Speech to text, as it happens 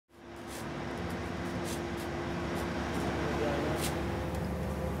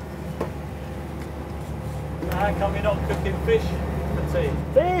How come you're not cooking fish for tea?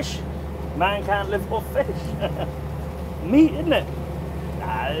 Fish? Man can't live off fish. Meat, isn't it?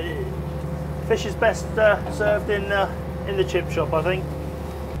 Nah, fish is best served in the chip shop, I think.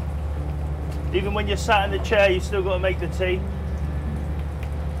 Even when you're sat in the chair, you still got to make the tea.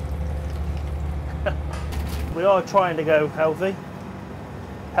 We are trying to go healthy.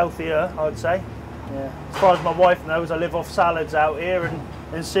 Healthier, I'd say. Yeah. As far as my wife knows, I live off salads out here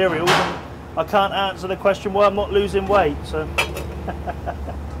and cereals, and I can't answer the question why I'm not losing weight, so.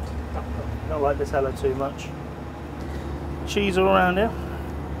 Don't like to tell her too much. Cheese all around here.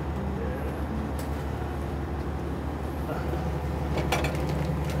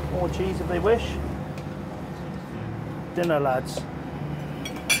 More cheese if they wish. Dinner, lads.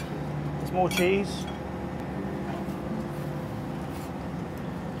 There's more cheese.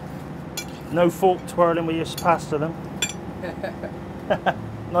 No fork twirling with your pasta then.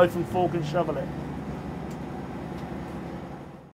 Knife and fork and shovel it.